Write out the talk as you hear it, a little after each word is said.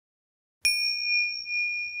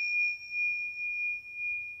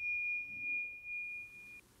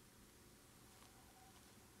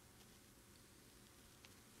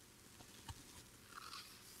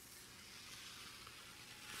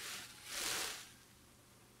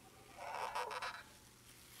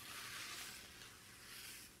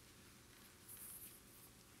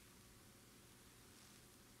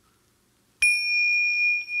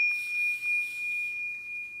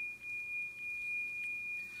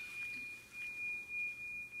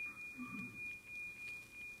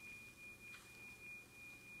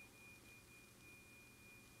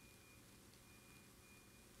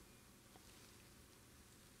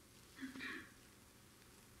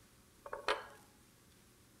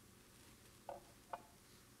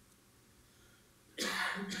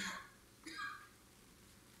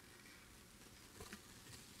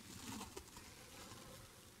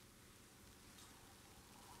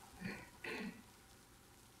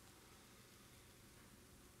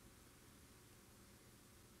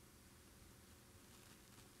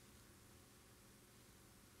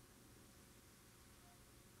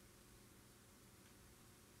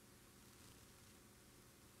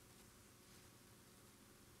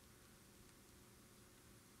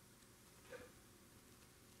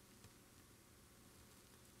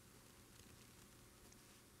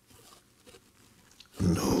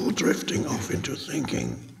no drifting off into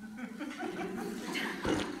thinking.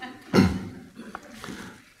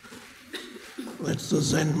 That's the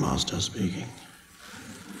Zen master speaking,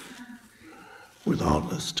 without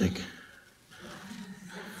the stick.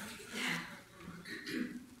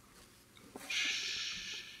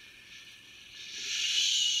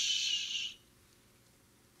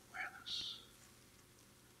 Awareness.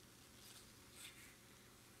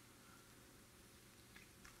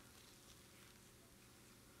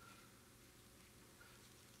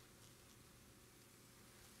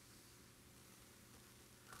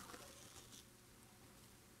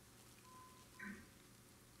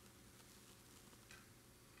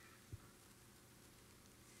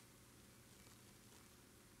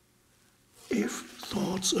 If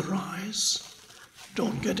thoughts arise,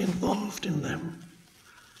 don't get involved in them.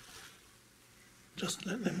 Just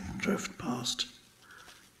let them drift past.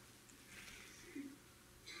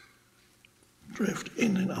 Drift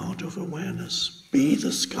in and out of awareness. Be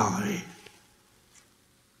the sky.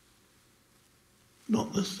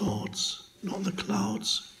 Not the thoughts, not the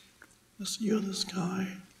clouds. You're the sky.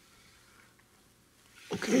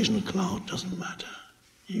 Occasional cloud doesn't matter.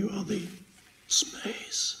 You are the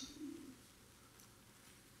space.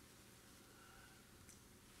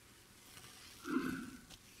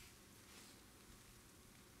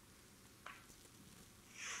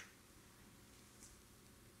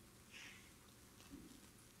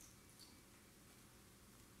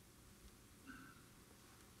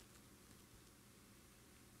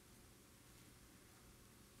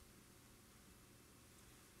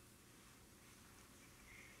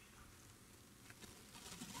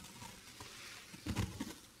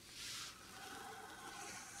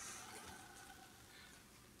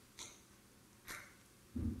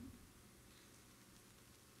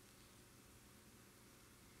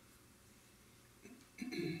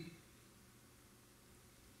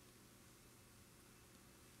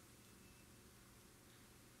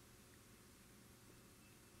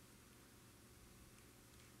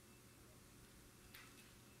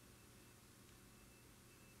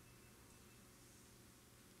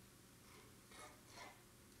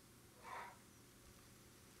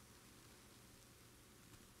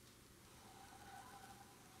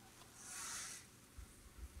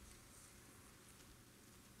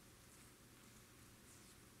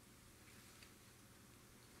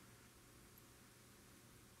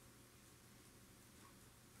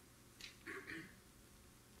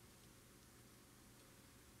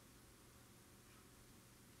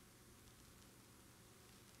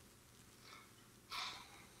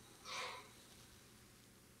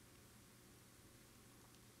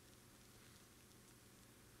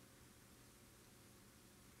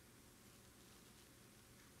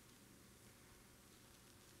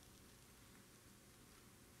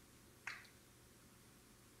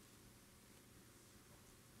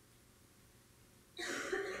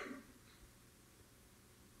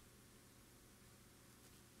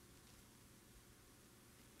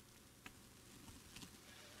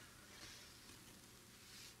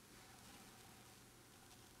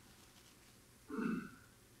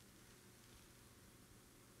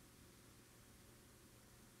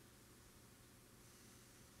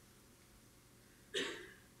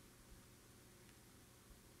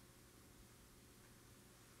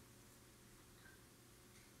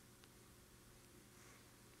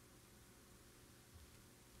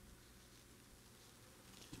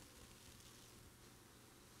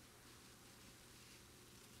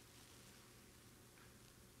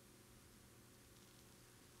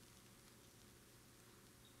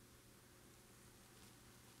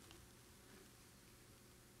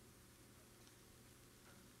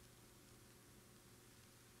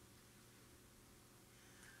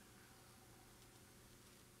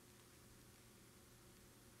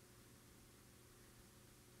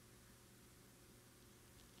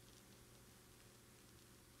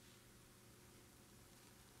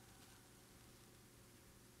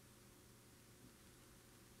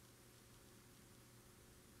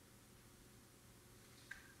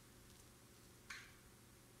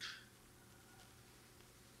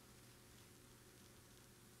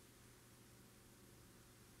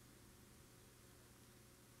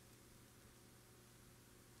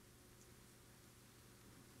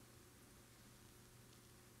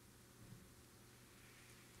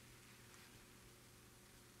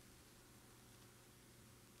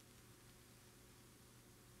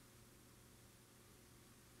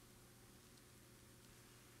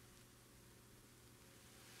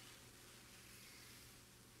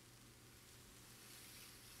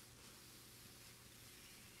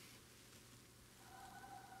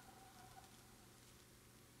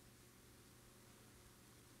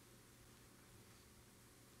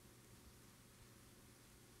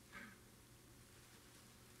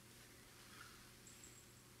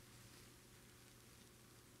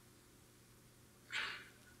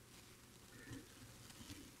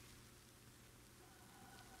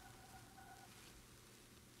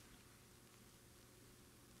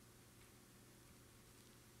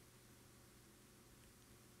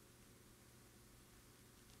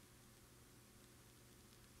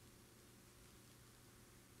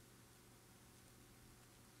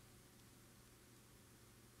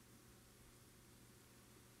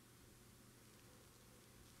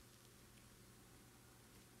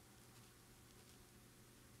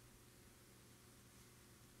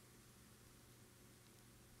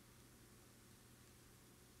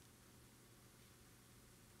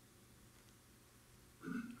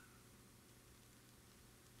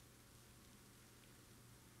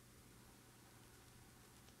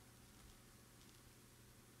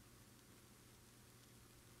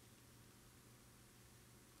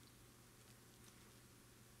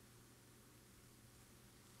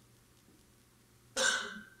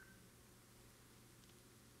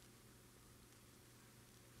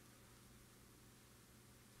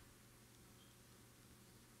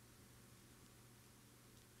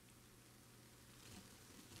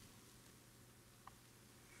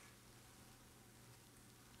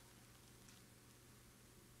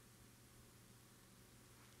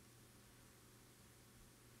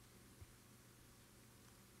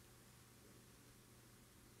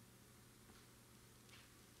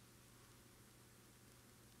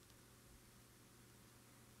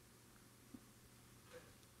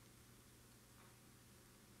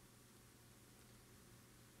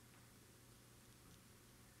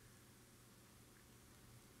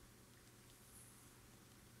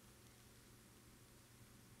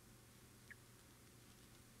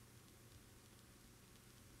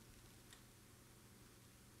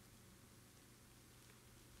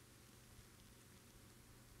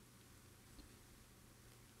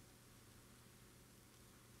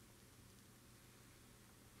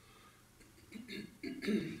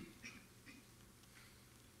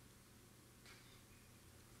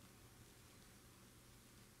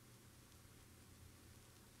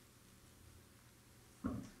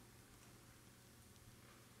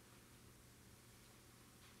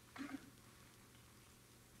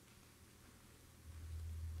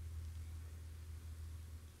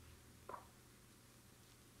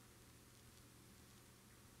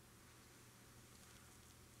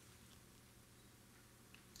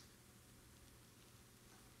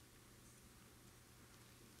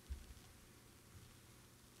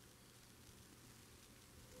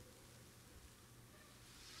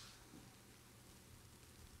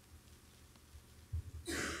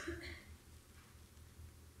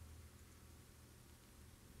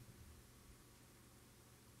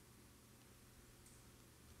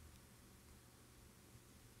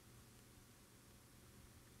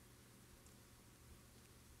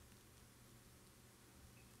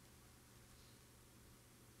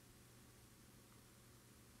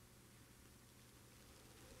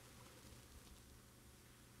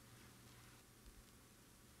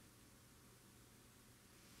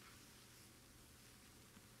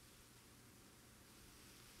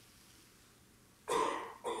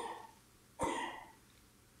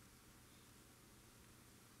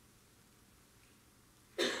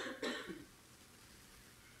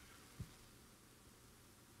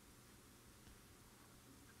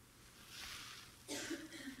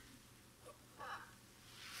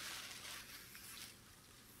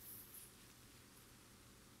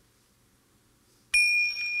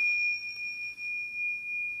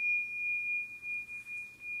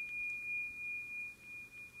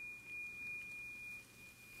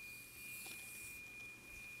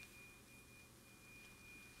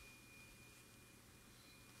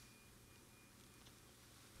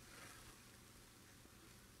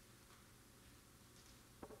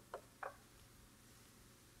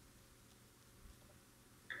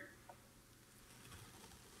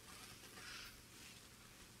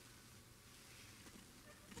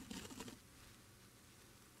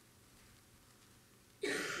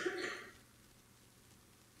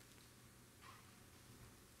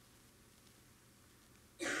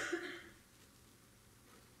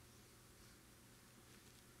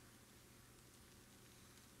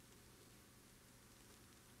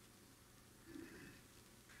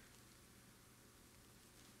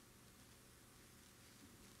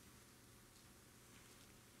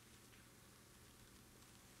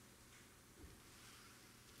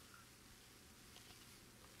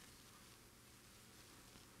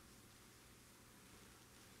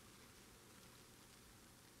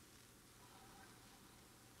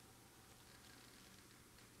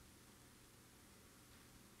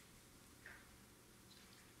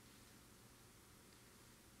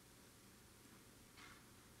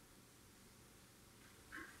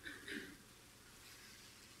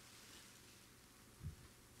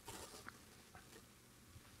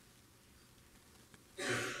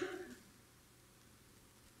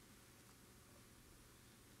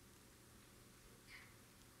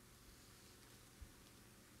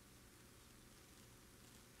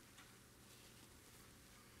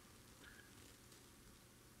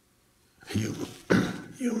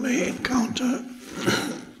 You may encounter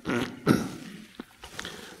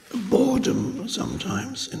boredom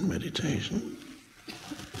sometimes in meditation,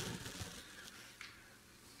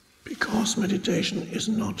 because meditation is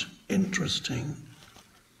not interesting.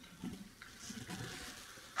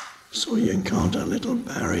 So you encounter a little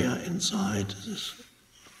barrier inside, this,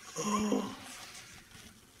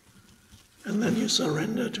 and then you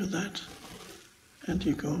surrender to that, and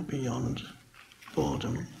you go beyond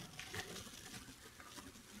boredom.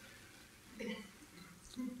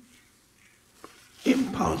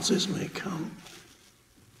 Impulses may come.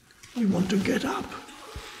 You want to get up,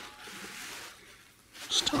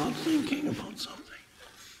 start thinking about something.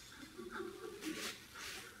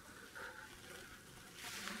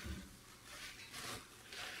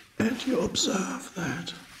 And you observe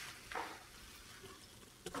that.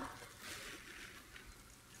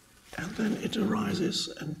 And then it arises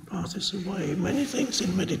and passes away. Many things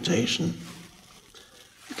in meditation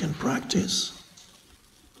you can practice.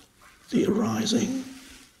 The arising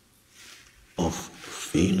of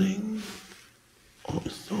feeling or a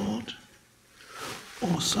thought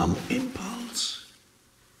or some impulse.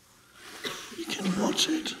 You can watch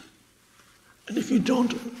it. And if you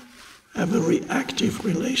don't have a reactive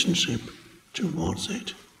relationship towards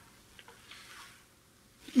it,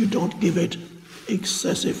 you don't give it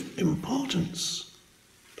excessive importance,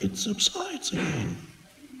 it subsides again.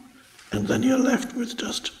 And then you're left with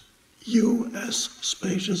just you as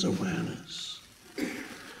spacious awareness.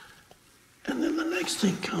 And then the next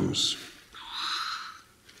thing comes.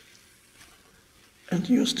 And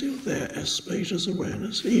you're still there as spacious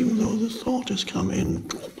awareness, even though the thought has come in.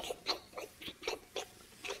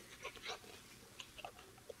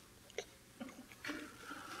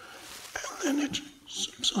 And then it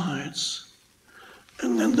subsides.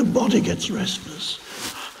 And then the body gets restless.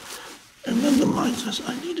 And then the mind says,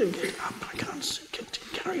 I need to get up, I can't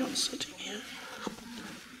carry on sitting here.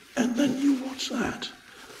 And then you watch that.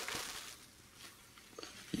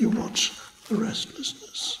 You watch the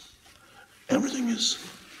restlessness. Everything is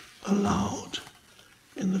allowed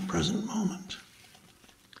in the present moment.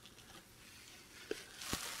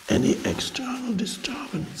 Any external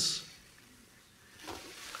disturbance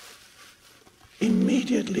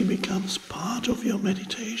immediately becomes part of your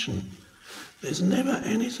meditation. There's never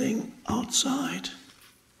anything outside,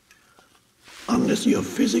 unless you're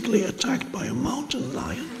physically attacked by a mountain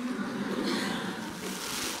lion.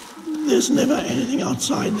 There's never anything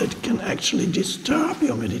outside that can actually disturb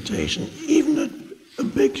your meditation. Even a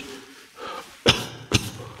big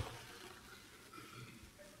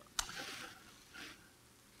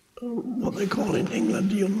what they call in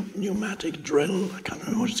England pneumatic drill, I can't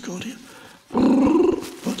remember what it's called here.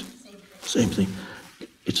 What? Same thing.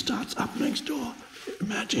 It starts up next door.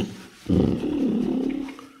 Imagine.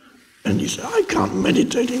 And you say, I can't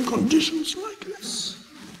meditate in conditions like this.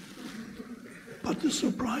 But the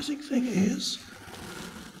surprising thing is,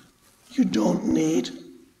 you don't need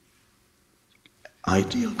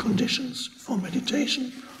ideal conditions for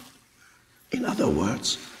meditation. In other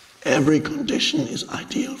words, every condition is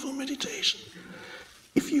ideal for meditation.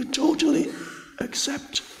 If you totally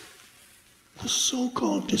accept the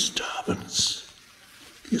so-called disturbance,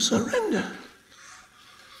 you surrender.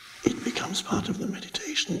 It becomes part of the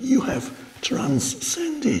meditation. You have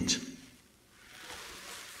transcended.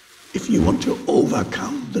 If you want to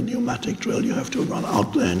overcome the pneumatic drill, you have to run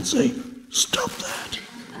out there and say, stop that.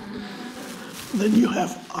 Then you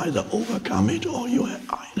have either overcome it or you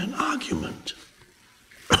are in an argument.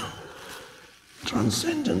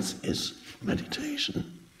 Transcendence is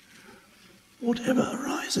meditation. Whatever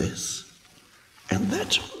arises. And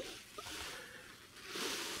that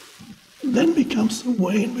then becomes the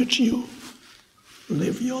way in which you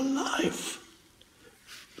live your life.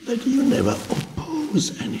 That you never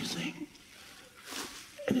oppose anything.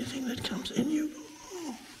 Anything that comes in, you go,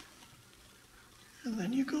 oh. And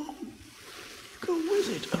then you go with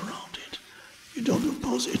it, around it. You don't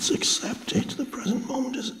oppose it, it's accepted. The present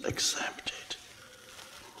moment is accepted.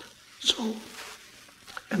 So,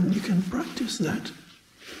 and you can practice that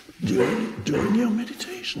during your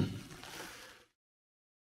meditation.